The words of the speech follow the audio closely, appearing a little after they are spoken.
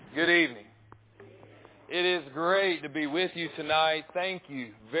Good evening. It is great to be with you tonight. Thank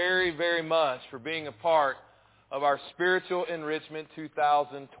you very, very much for being a part of our Spiritual Enrichment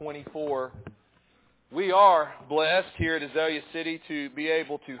 2024. We are blessed here at Azalea City to be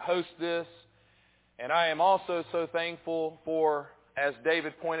able to host this. And I am also so thankful for, as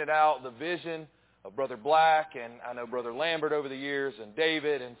David pointed out, the vision of Brother Black, and I know Brother Lambert over the years, and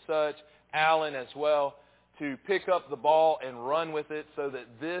David and such, Alan as well, to pick up the ball and run with it so that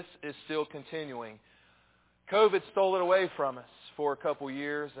this is still continuing. COVID stole it away from us for a couple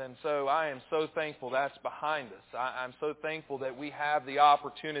years, and so I am so thankful that's behind us. I'm so thankful that we have the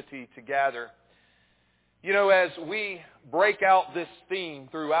opportunity to gather. You know, as we break out this theme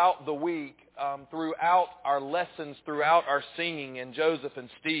throughout the week, throughout our lessons, throughout our singing, and Joseph and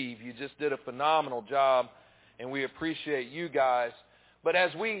Steve, you just did a phenomenal job, and we appreciate you guys. But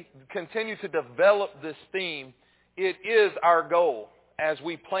as we continue to develop this theme, it is our goal as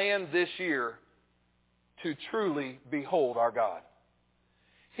we plan this year to truly behold our God.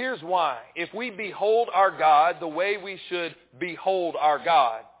 Here's why. If we behold our God the way we should behold our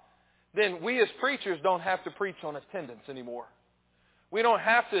God, then we as preachers don't have to preach on attendance anymore. We don't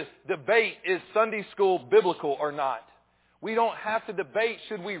have to debate, is Sunday school biblical or not? We don't have to debate,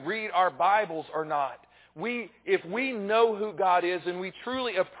 should we read our Bibles or not? If we know who God is and we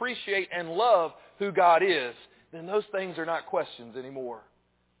truly appreciate and love who God is, then those things are not questions anymore.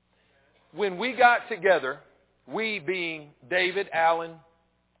 When we got together, we being David, Alan,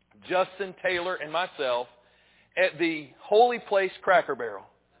 Justin, Taylor, and myself, at the Holy Place Cracker Barrel,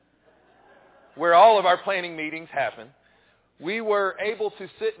 where all of our planning meetings happen, we were able to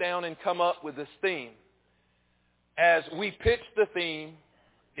sit down and come up with this theme. As we pitched the theme,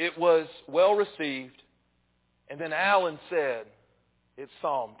 it was well received, and then Alan said, it's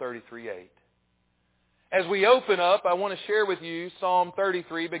Psalm 33:8. As we open up, I want to share with you Psalm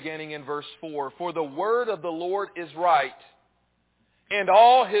 33 beginning in verse 4. For the word of the Lord is right, and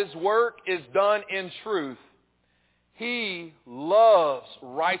all his work is done in truth. He loves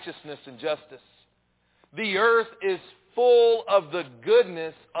righteousness and justice. The earth is full of the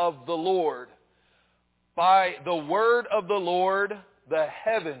goodness of the Lord. By the word of the Lord, the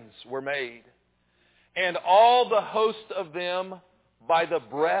heavens were made, and all the host of them by the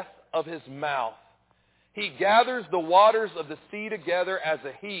breath of his mouth. He gathers the waters of the sea together as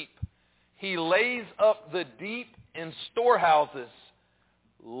a heap. He lays up the deep in storehouses.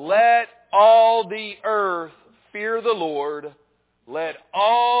 Let all the earth fear the Lord. Let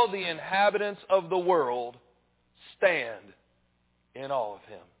all the inhabitants of the world stand in awe of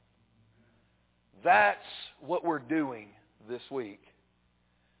him. That's what we're doing this week.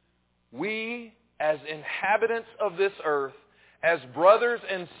 We, as inhabitants of this earth, as brothers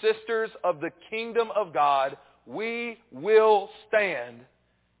and sisters of the kingdom of God, we will stand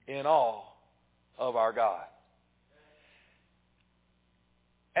in awe of our God.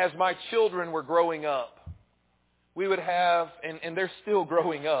 As my children were growing up, we would have, and they're still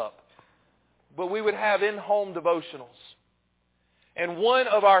growing up, but we would have in-home devotionals. And one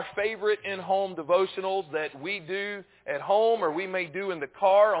of our favorite in-home devotionals that we do at home, or we may do in the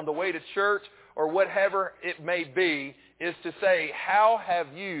car on the way to church, or whatever it may be, is to say, how have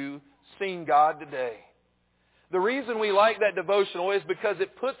you seen God today? The reason we like that devotional is because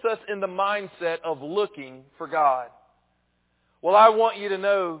it puts us in the mindset of looking for God. Well, I want you to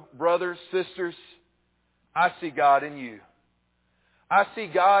know, brothers, sisters, I see God in you. I see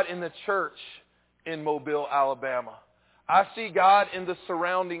God in the church in Mobile, Alabama. I see God in the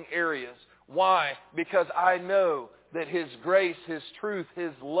surrounding areas. Why? Because I know that his grace, his truth,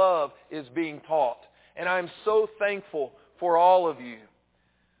 his love is being taught. And I'm so thankful for all of you.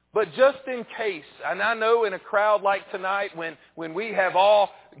 But just in case, and I know in a crowd like tonight when we have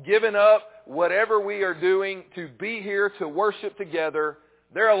all given up whatever we are doing to be here to worship together,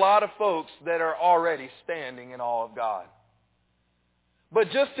 there are a lot of folks that are already standing in awe of God.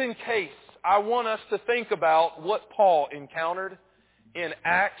 But just in case, I want us to think about what Paul encountered in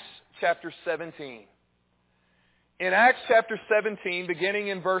Acts chapter 17. In Acts chapter 17, beginning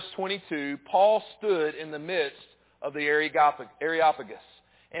in verse 22, Paul stood in the midst of the Areopagus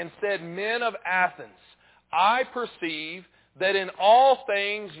and said, Men of Athens, I perceive that in all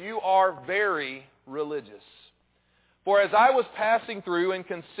things you are very religious. For as I was passing through and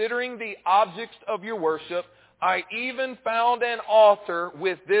considering the objects of your worship, I even found an altar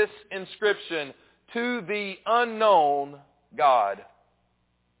with this inscription, To the unknown God.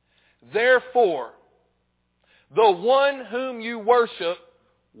 Therefore, the one whom you worship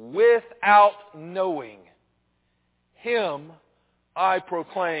without knowing, him I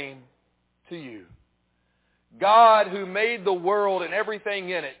proclaim to you. God who made the world and everything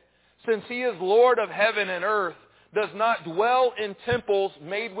in it, since He is Lord of heaven and earth, does not dwell in temples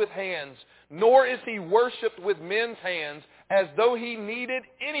made with hands, nor is He worshipped with men's hands as though He needed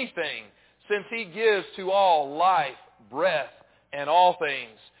anything, since He gives to all life, breath, and all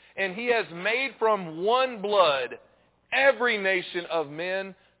things. And He has made from one blood every nation of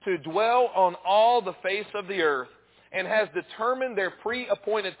men to dwell on all the face of the earth, and has determined their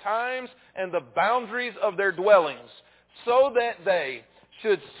pre-appointed times and the boundaries of their dwellings, so that they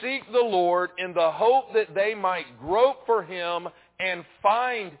should seek the Lord in the hope that they might grope for Him and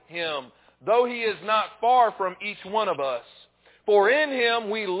find Him, though He is not far from each one of us. For in Him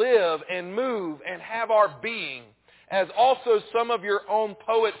we live and move and have our being, as also some of your own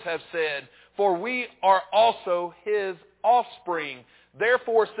poets have said, for we are also His offspring.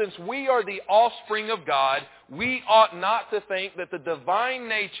 Therefore, since we are the offspring of God, we ought not to think that the divine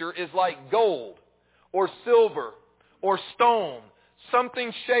nature is like gold or silver or stone,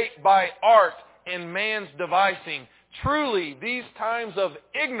 something shaped by art and man's devising. Truly, these times of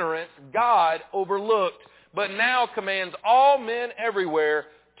ignorance God overlooked, but now commands all men everywhere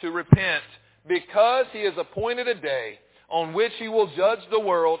to repent, because He has appointed a day on which He will judge the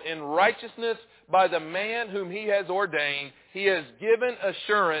world in righteousness by the man whom He has ordained. He has given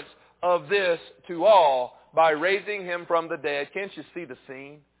assurance of this to all by raising Him from the dead. Can't you see the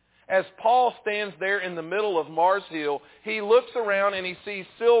scene? As Paul stands there in the middle of Mars Hill, he looks around and he sees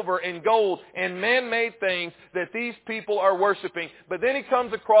silver and gold and man-made things that these people are worshiping. But then he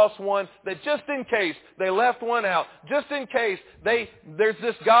comes across one that just in case they left one out, just in case there's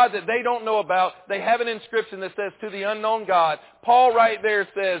this God that they don't know about, they have an inscription that says, to the unknown God. Paul right there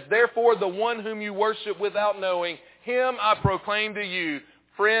says, therefore the one whom you worship without knowing, Him I proclaim to you.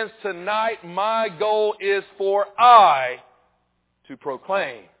 Friends, tonight my goal is for I to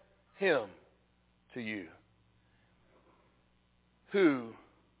proclaim Him to you. Who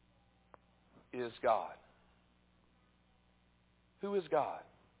is God? Who is God?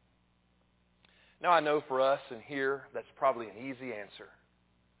 Now I know for us in here that's probably an easy answer.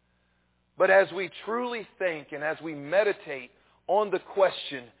 But as we truly think and as we meditate on the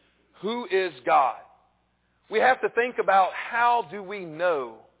question, who is God? We have to think about, how do we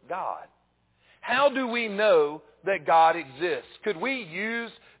know God? How do we know that God exists? Could we use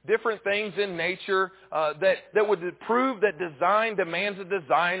different things in nature that would prove that design demands a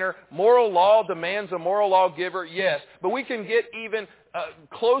designer, moral law demands a moral lawgiver? Yes. But we can get even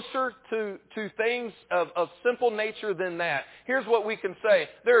closer to things of simple nature than that. Here's what we can say.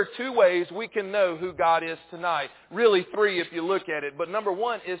 There are two ways we can know who God is tonight. Really three if you look at it. But number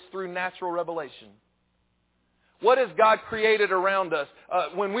one is through natural revelation. What has God created around us?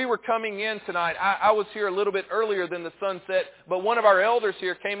 When we were coming in tonight, I was here a little bit earlier than the sunset, but one of our elders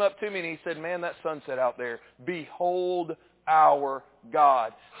here came up to me and he said, man, that sunset out there, behold our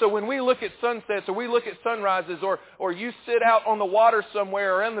God. So when we look at sunsets or we look at sunrises or you sit out on the water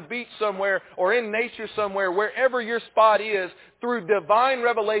somewhere or on the beach somewhere or in nature somewhere, wherever your spot is, through divine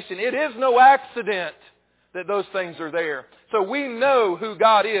revelation, it is no accident that those things are there. So we know who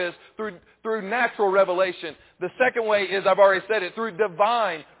God is through natural revelation. The second way is, I've already said it, through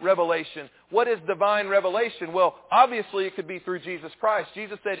divine revelation. What is divine revelation? Well, obviously it could be through Jesus Christ.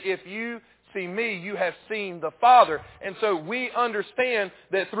 Jesus said, if you see me, you have seen the Father. And so we understand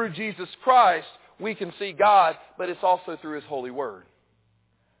that through Jesus Christ, we can see God, but it's also through His holy word.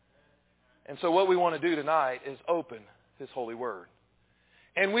 And so what we want to do tonight is open His holy word.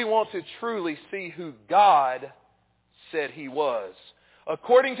 And we want to truly see who God said He was.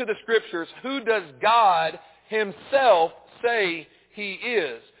 According to the Scriptures, who does God Himself say He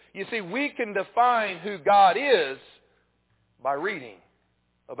is? You see, we can define who God is by reading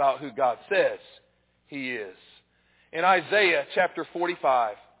about who God says He is. In Isaiah chapter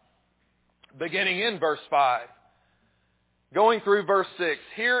 45, beginning in verse 5, going through verse 6,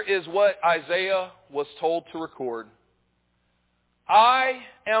 here is what Isaiah was told to record. I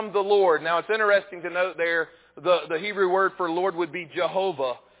am the Lord. Now it's interesting to note there, the Hebrew word for Lord would be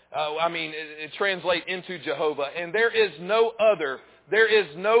Jehovah. It translates into Jehovah. And there is no other. There is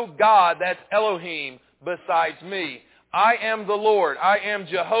no God, that's Elohim, besides me. I am the Lord. I am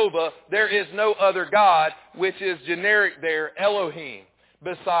Jehovah. There is no other God, which is generic there, Elohim,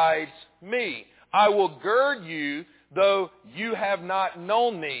 besides me. I will gird you, though you have not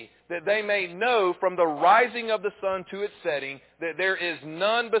known me, that they may know from the rising of the sun to its setting that there is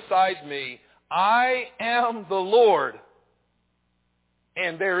none besides me. I am the Lord,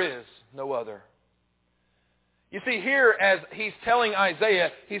 and there is no other. You see, here as he's telling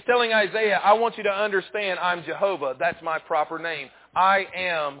Isaiah, I want you to understand I'm Jehovah. That's my proper name. I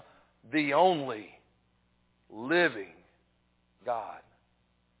am the only living God.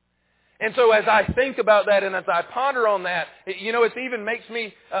 And so as I think about that and as I ponder on that, it even makes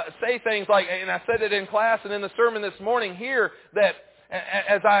me say things like, and I said it in class and in the sermon this morning here, that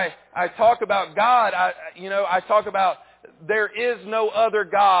as I talk about God, I talk about there is no other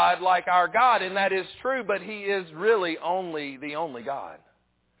God like our God, and that is true, but He is really the only God.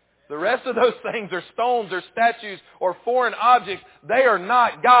 The rest of those things are stones or statues or foreign objects. They are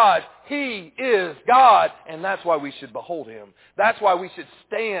not God. He is God, and that's why we should behold Him. That's why we should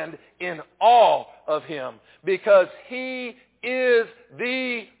stand in awe of Him, because He is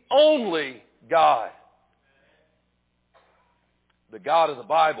the only God. The God of the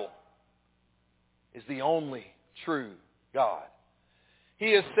Bible is the only true God. He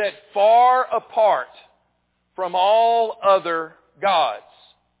is set far apart from all other gods.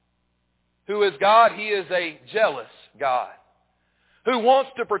 Who is God? He is a jealous God who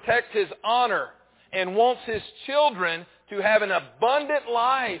wants to protect His honor and wants His children to have an abundant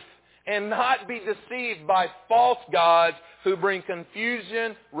life and not be deceived by false gods who bring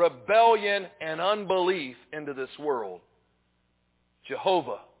confusion, rebellion, and unbelief into this world.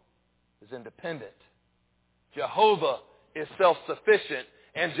 Jehovah is independent. Jehovah is self-sufficient.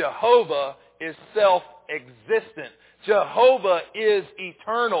 And Jehovah is self-existent. Jehovah is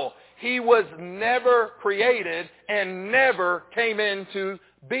eternal. He was never created and never came into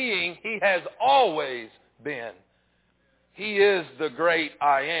being. He has always been. He is the great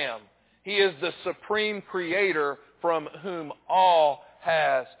I am. He is the supreme creator from whom all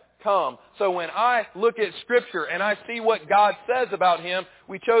has come. So when I look at Scripture and I see what God says about Him,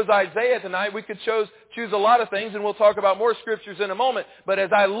 we chose Isaiah tonight. We could choose a lot of things, and we'll talk about more Scriptures in a moment. But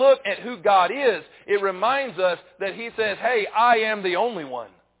as I look at who God is, it reminds us that He says, hey, I am the only one.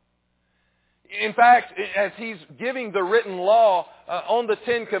 In fact, as He's giving the written law on the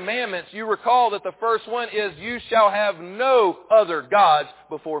Ten Commandments, you recall that the first one is, you shall have no other gods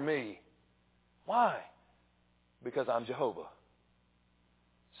before me. Why? Because I'm Jehovah.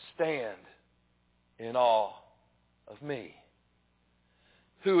 Stand in awe of me.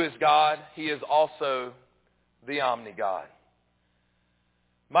 Who is God? He is also the omni-God.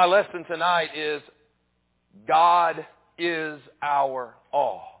 My lesson tonight is, God is our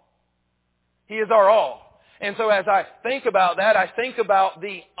all. He is our all. And so as I think about that, I think about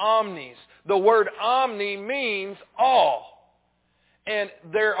the omnis. The word omni means all. And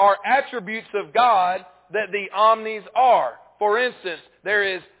there are attributes of God that the omnis are. For instance, there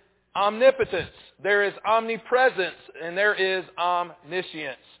is omnipotence, there is omnipresence, and there is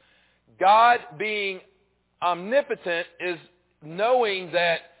omniscience. God being omnipotent is knowing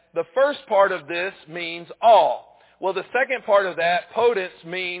that the first part of this means all. Well, the second part of that, potence,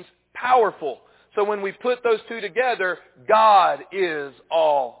 means powerful. So when we put those two together, God is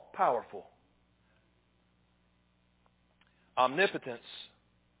all powerful. Omnipotence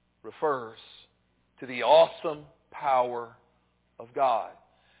refers to the awesome power of God.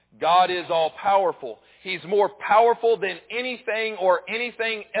 God is all powerful. He's more powerful than anything or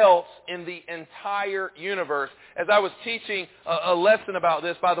anything else in the entire universe. As I was teaching a lesson about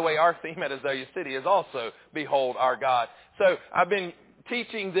this, by the way, our theme at Azalea City is also Behold Our God. So I've been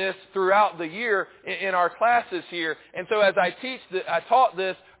teaching this throughout the year in our classes here. And so as I taught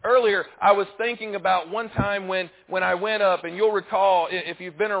this earlier, I was thinking about one time when I went up, and you'll recall, if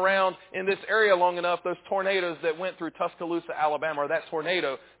you've been around in this area long enough, those tornadoes that went through Tuscaloosa, Alabama, or that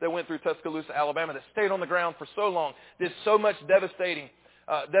tornado that went through Tuscaloosa, Alabama, that stayed on the ground for so long, did so much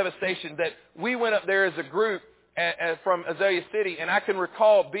devastation that we went up there as a group from Azalea City, and I can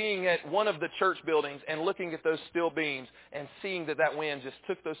recall being at one of the church buildings and looking at those steel beams and seeing that wind just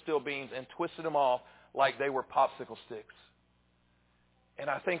took those steel beams and twisted them off like they were popsicle sticks. And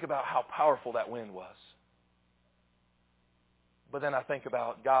I think about how powerful that wind was. But then I think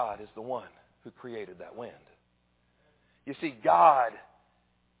about God is the one who created that wind. You see, God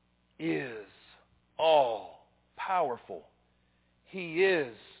is all powerful. He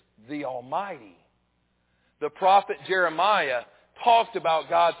is the Almighty. The prophet Jeremiah talked about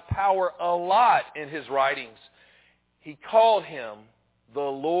God's power a lot in his writings. He called Him the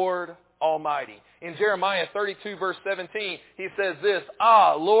Lord Almighty. In Jeremiah 32 verse 17, he says this,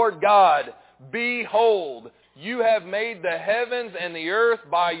 Ah, Lord God, behold, you have made the heavens and the earth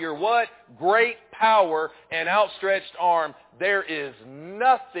by your what? Great power and outstretched arm. There is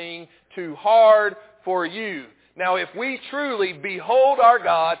nothing too hard for you. Now, if we truly behold our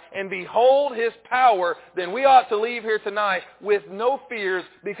God and behold His power, then we ought to leave here tonight with no fears,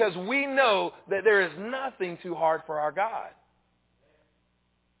 because we know that there is nothing too hard for our God.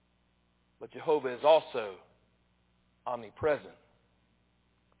 But Jehovah is also omnipresent.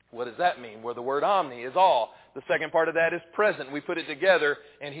 What does that mean? Well, the word omni is all. The second part of that is present. We put it together,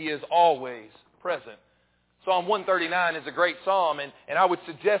 and He is always present. Psalm 139 is a great psalm, and I would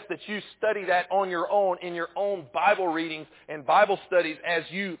suggest that you study that on your own, in your own Bible readings and Bible studies, as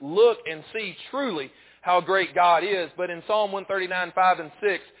you look and see truly how great God is. But in Psalm 139, 5 and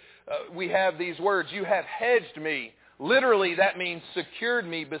 6, we have these words, "You have hedged me." Literally, that means secured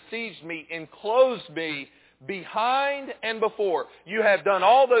me, besieged me, enclosed me, behind and before. You have done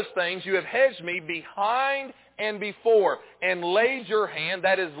all those things. You have hedged me behind and before, and laid your hand,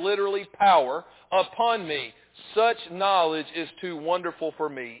 that is literally power, upon me. Such knowledge is too wonderful for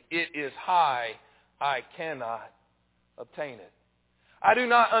me. It is high. I cannot obtain it. I do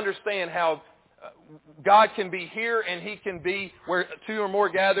not understand how God can be here and He can be where two or more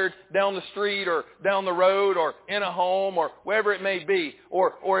gathered down the street or down the road or in a home or wherever it may be.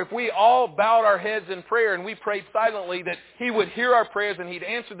 Or if we all bowed our heads in prayer and we prayed silently, that He would hear our prayers and He'd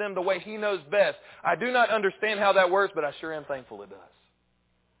answer them the way He knows best. I do not understand how that works, but I sure am thankful it does.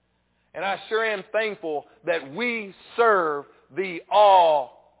 And I sure am thankful that we serve the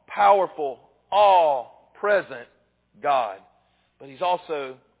all-powerful, all-present God. But He's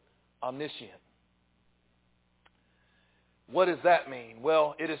also omniscient. What does that mean?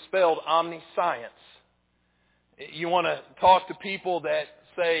 Well, it is spelled omniscience. You want to talk to people that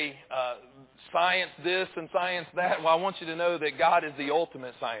say science this and science that? Well, I want you to know that God is the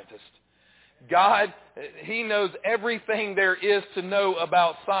ultimate scientist. God, He knows everything there is to know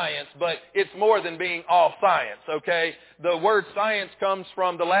about science, but it's more than being all science, okay? The word science comes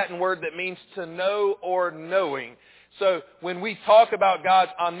from the Latin word that means to know or knowing. So when we talk about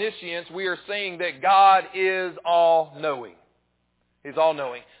God's omniscience, we are saying that God is all-knowing. He's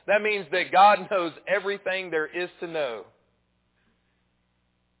all-knowing. That means that God knows everything there is to know.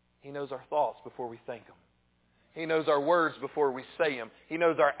 He knows our thoughts before we think them. He knows our words before we say them. He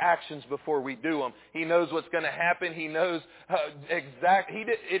knows our actions before we do them. He knows what's going to happen. He knows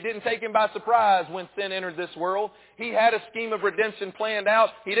it didn't take Him by surprise when sin entered this world. He had a scheme of redemption planned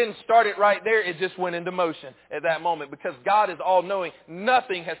out. He didn't start it right there. It just went into motion at that moment because God is all-knowing.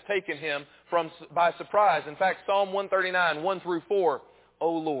 Nothing has taken Him by surprise. In fact, Psalm 139, 1 through 4,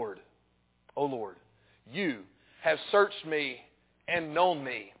 O Lord, you have searched me and known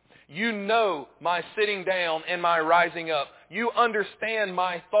me. You know my sitting down and my rising up. You understand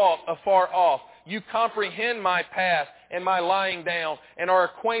my thought afar off. You comprehend my path and my lying down, and are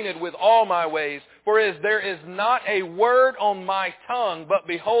acquainted with all my ways. For as there is not a word on my tongue, but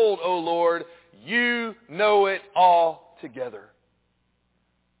behold, O Lord, you know it all together.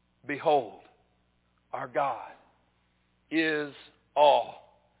 Behold, our God is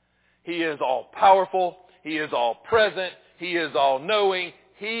all. He is all powerful. He is all present. He is all knowing.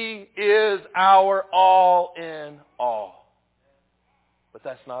 He is our all in all. But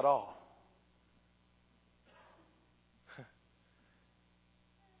that's not all.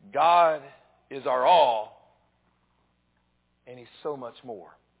 God is our all, and He's so much more.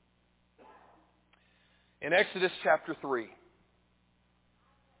 In Exodus chapter 3,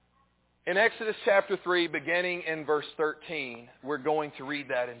 beginning in verse 13, we're going to read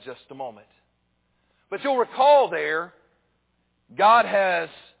that in just a moment. But you'll recall there, God has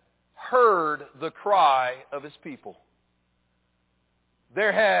heard the cry of His people.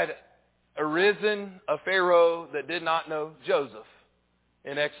 There had arisen a Pharaoh that did not know Joseph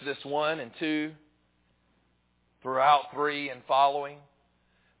in Exodus 1 and 2, throughout 3 and following.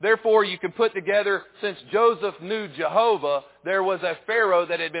 Therefore, you can put together, since Joseph knew Jehovah, there was a Pharaoh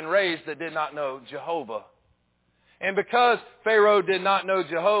that had been raised that did not know Jehovah. And because Pharaoh did not know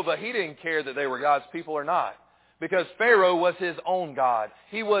Jehovah, he didn't care that they were God's people or not. Because Pharaoh was his own God.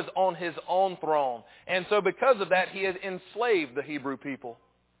 He was on his own throne. And so because of that, he had enslaved the Hebrew people.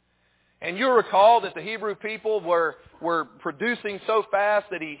 And you'll recall that the Hebrew people were producing so fast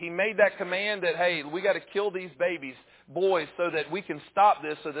that he made that command that, hey, we got to kill these babies, boys, so that we can stop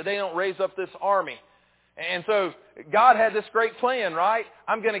this, so that they don't raise up this army. And so God had this great plan, right?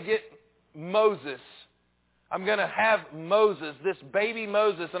 I'm going to get Moses. I'm going to have Moses, this baby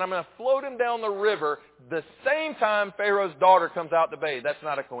Moses, and I'm going to float him down the river the same time Pharaoh's daughter comes out to bathe. That's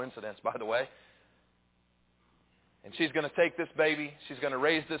not a coincidence, by the way. And she's going to take this baby. She's going to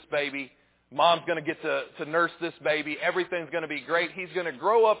raise this baby. Mom's going to get to nurse this baby. Everything's going to be great. He's going to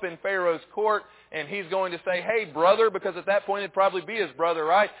grow up in Pharaoh's court, and he's going to say, hey, brother, because at that point it'd probably be his brother,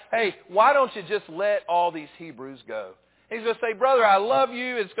 right? Hey, why don't you just let all these Hebrews go? He's going to say, brother, I love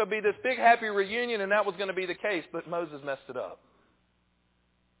you. It's going to be this big happy reunion, and that was going to be the case. But Moses messed it up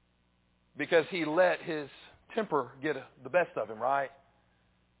because he let his temper get the best of him, right?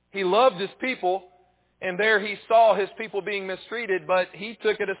 He loved his people, And there he saw his people being mistreated, but he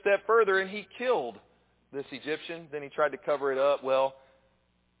took it a step further and he killed this Egyptian. Then he tried to cover it up. Well,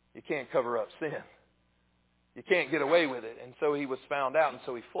 you can't cover up sin. You can't get away with it. And so he was found out, and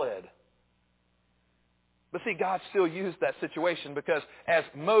so he fled. But see, God still used that situation, because as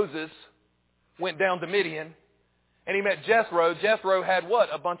Moses went down to Midian and he met Jethro, Jethro had what?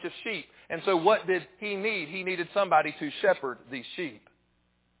 A bunch of sheep. And so what did he need? He needed somebody to shepherd these sheep.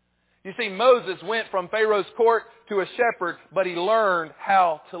 You see, Moses went from Pharaoh's court to a shepherd, but he learned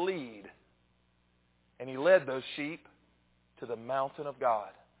how to lead. And he led those sheep to the mountain of God.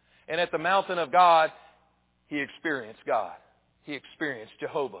 And at the mountain of God, he experienced God. He experienced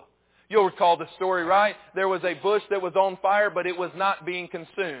Jehovah. You'll recall the story, right? There was a bush that was on fire, but it was not being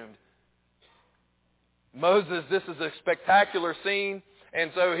consumed. Moses, this is a spectacular scene. And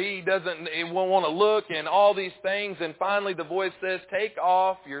so he won't want to look and all these things. And finally the voice says, take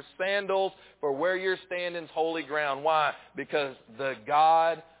off your sandals, for where you're standing is holy ground. Why? Because the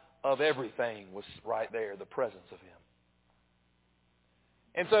God of everything was right there, the presence of him.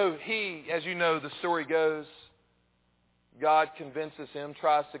 And so he, as you know, the story goes, God convinces him,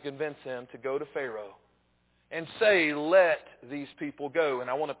 tries to convince him to go to Pharaoh and say, let these people go. And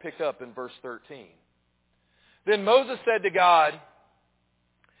I want to pick up in verse 13. Then Moses said to God,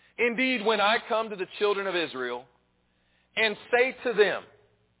 indeed, when I come to the children of Israel and say to them,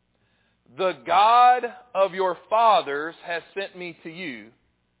 the God of your fathers has sent me to you,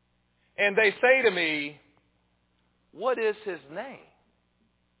 and they say to me, what is his name?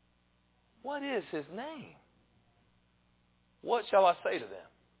 What is his name? What shall I say to them?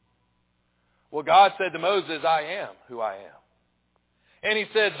 Well, God said to Moses, I am who I am. And he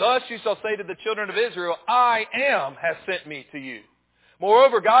said, thus you shall say to the children of Israel, I am has sent me to you.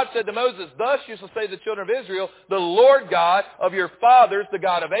 Moreover, God said to Moses, thus you shall say to the children of Israel, the Lord God of your fathers, the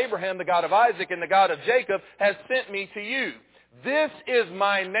God of Abraham, the God of Isaac, and the God of Jacob, has sent me to you. This is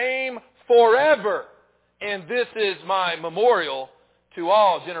my name forever, and this is my memorial to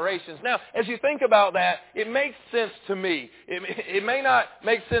all generations. Now, as you think about that, it makes sense to me. It may not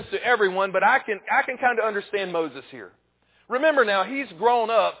make sense to everyone, but I can kind of understand Moses here. Remember now, he's grown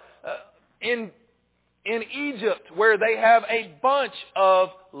up in Egypt, where they have a bunch of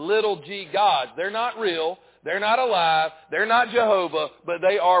little g gods. They're not real, they're not alive, they're not Jehovah, but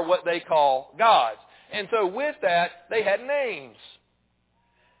they are what they call gods. And so with that, they had names.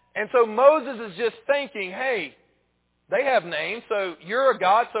 And so Moses is just thinking, hey, they have names, so you're a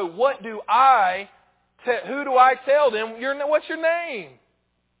god, so what do who do I tell them? What's your name?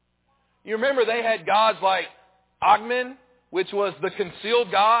 You remember they had gods like Agman, which was the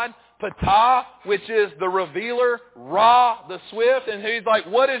concealed God, Ptah, which is the revealer, Ra, the swift, and he's like,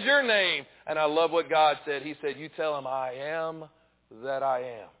 what is your name? And I love what God said. He said, you tell him I am that I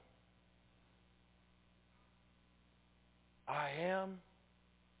am. I am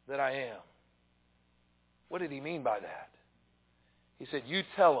that I am. What did he mean by that? He said, you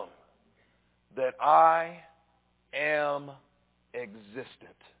tell him that I am existent.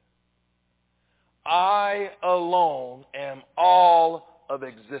 I alone am all of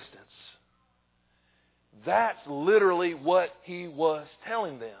existence. That's literally what he was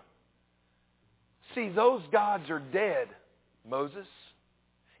telling them. See, those gods are dead, Moses.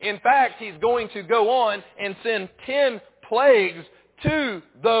 In fact, he's going to go on and send 10 plagues to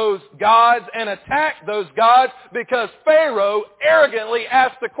those gods and attack those gods because Pharaoh arrogantly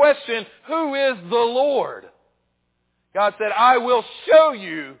asked the question, who is the Lord? God said, I will show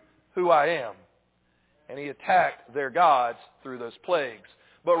you who I am. And he attacked their gods through those plagues.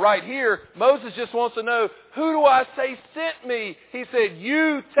 But right here, Moses just wants to know, who do I say sent me? He said,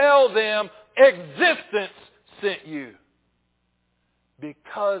 you tell them existence sent you.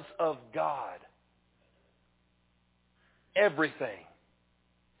 Because of God, everything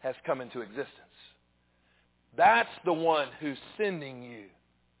has come into existence. That's the one who's sending you.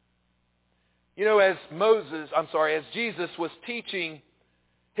 You know, as Jesus was teaching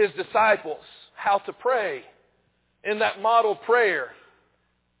his disciples how to pray in that model prayer,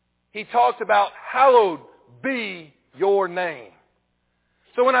 he talked about, hallowed be your name.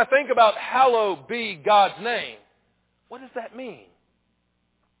 So when I think about hallowed be God's name, what does that mean?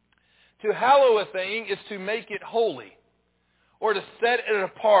 To hallow a thing is to make it holy, or to set it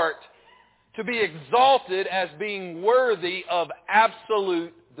apart, to be exalted as being worthy of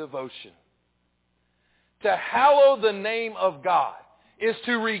absolute devotion. To hallow the name of God is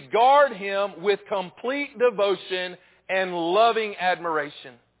to regard him with complete devotion and loving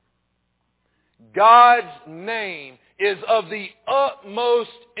admiration. God's name is of the utmost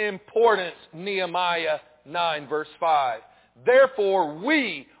importance, Nehemiah 9 verse 5. Therefore,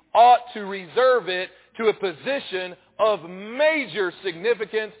 we ought to reserve it to a position of major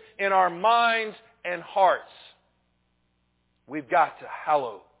significance in our minds and hearts. We've got to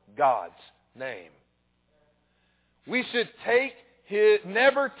hallow God's name. We should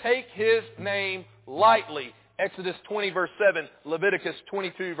never take His name lightly. Exodus 20 verse 7, Leviticus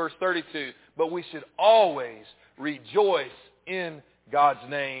 22 verse 32. But we should always rejoice in God's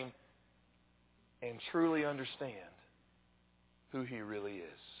name and truly understand who He really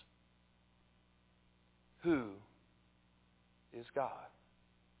is. Who is God?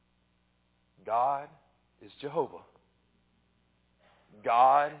 God is Jehovah.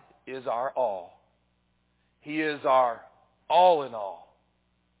 God is our all. He is our all in all.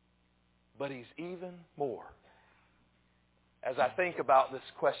 But He's even more. As I think about this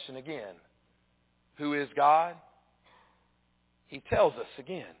question again, who is God? He tells us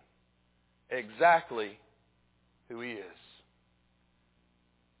again exactly who He is.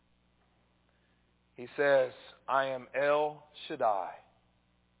 He says, I am El Shaddai,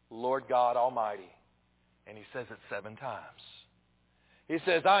 Lord God Almighty. And He says it 7 times. He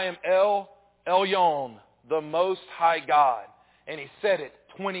says, I am El Elyon, the Most High God. And He said it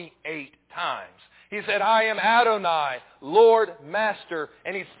 28 times. He said, I am Adonai, Lord, Master.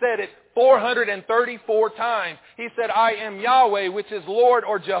 And He said it 434 times. He said, I am Yahweh, which is Lord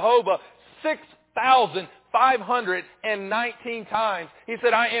or Jehovah, 6,519 times. He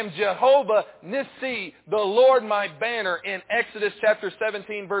said, I am Jehovah Nissi, the Lord my banner, in Exodus chapter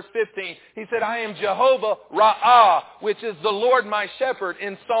 17, verse 15. He said, I am Jehovah Ra'ah, which is the Lord my shepherd,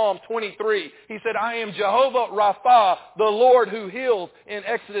 in Psalm 23. He said, I am Jehovah Rapha, the Lord who heals, in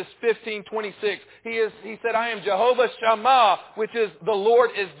Exodus 15:26. He said, I am Jehovah Shammah, which is the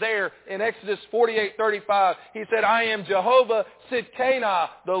Lord is there, in Exodus 48:35. He said, I am Jehovah Sidkena,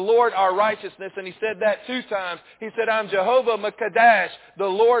 the Lord our righteousness. And He said that 2 times. He said, I'm Jehovah Makadash, the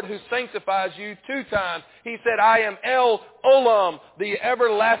Lord who sanctifies you, 2 times. He said, I am El Olam, the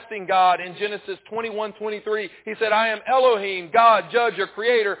everlasting God, in Genesis 21:23. He said, I am Elohim, God, judge or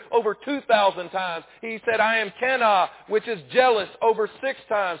creator, over 2,000 times. He said, I am Kenah, which is jealous, over 6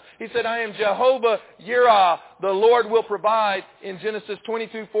 times. He said, I am Jehovah Yirah, the Lord will provide, in Genesis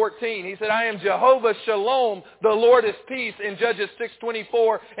 22:14. He said, I am Jehovah Shalom, the Lord is peace, in Judges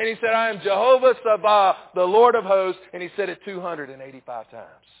 6:24. And He said, I am Jehovah Sabah, the Lord of hosts. And He said it 285 times.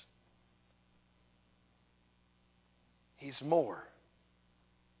 He's more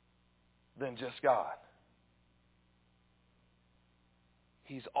than just God.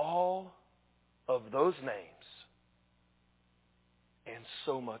 He's all of those names and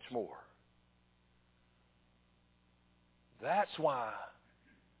so much more. That's why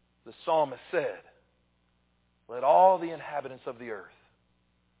the psalmist said, let all the inhabitants of the earth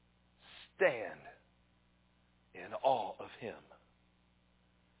stand in awe of Him.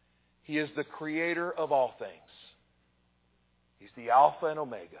 He is the creator of all things. He's the Alpha and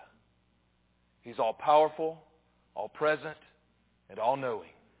Omega. He's all powerful, all present, and all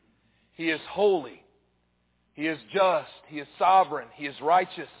knowing. He is holy. He is just. He is sovereign. He is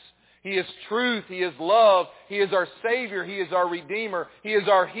righteous. He is truth. He is love. He is our Savior. He is our Redeemer. He is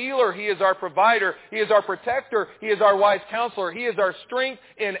our healer. He is our provider. He is our protector. He is our wise counselor. He is our strength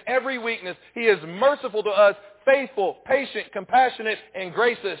in every weakness. He is merciful to us, faithful, patient, compassionate, and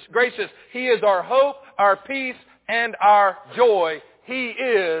gracious. He is our hope, our peace, and our joy. He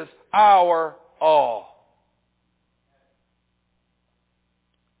is our all.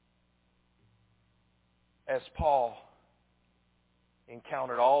 As Paul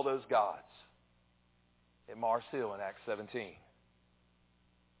encountered all those gods at Mars Hill in Acts 17,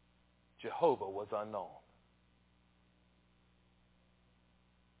 Jehovah was unknown.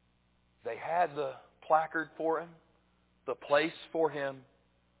 They had the placard for Him, the place for Him,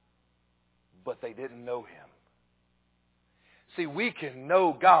 but they didn't know Him. See, we can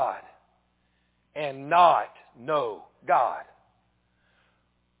know God and not know God.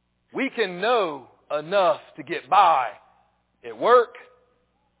 We can know enough to get by at work,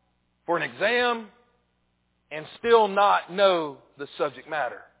 for an exam, and still not know the subject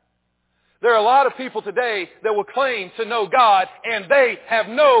matter. There are a lot of people today that will claim to know God, and they have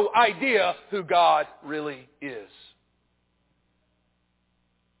no idea who God really is.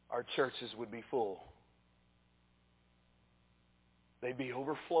 Our churches would be full. They'd be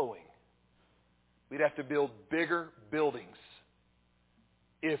overflowing. We'd have to build bigger buildings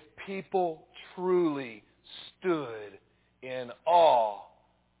if people truly stood in awe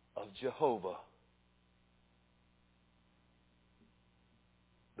of Jehovah.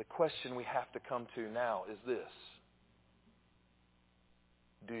 The question we have to come to now is this: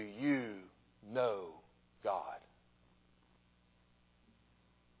 do you know God?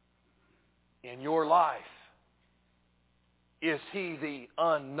 In in your life? Is He the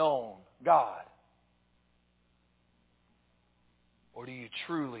unknown God? Or do you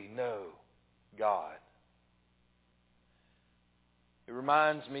truly know God? It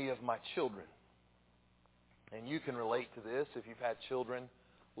reminds me of my children. And you can relate to this if you've had children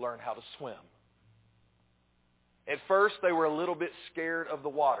learn how to swim. At first, they were a little bit scared of the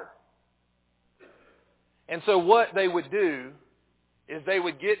water. And so what they would do is they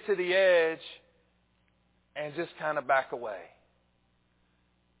would get to the edge and just kind of back away.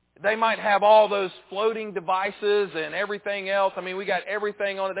 They might have all those floating devices and everything else. I mean, we got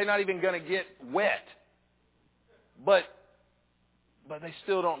everything on it. They're not even going to get wet. But they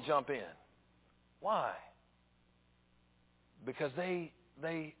still don't jump in. Why? Because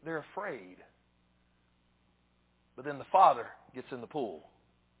they're afraid. But then the father gets in the pool.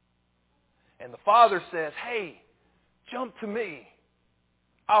 And the father says, "Hey, jump to me.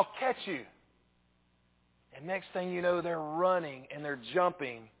 I'll catch you." And next thing you know, they're running and they're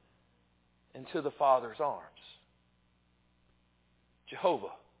jumping into the Father's arms.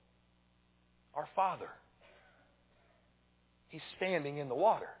 Jehovah, our Father, He's standing in the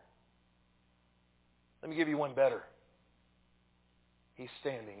water. Let me give you one better. He's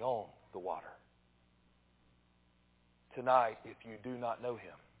standing on the water. Tonight, if you do not know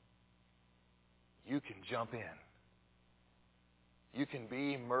Him, you can jump in. You can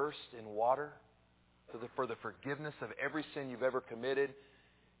be immersed in water for the forgiveness of every sin you've ever committed.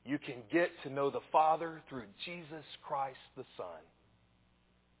 You can get to know the Father through Jesus Christ the Son.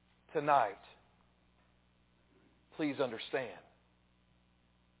 Tonight, please understand,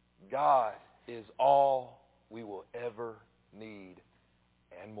 God is all we will ever need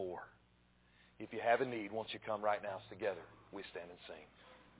and more. If you have a need, won't you come right now together? We stand and sing.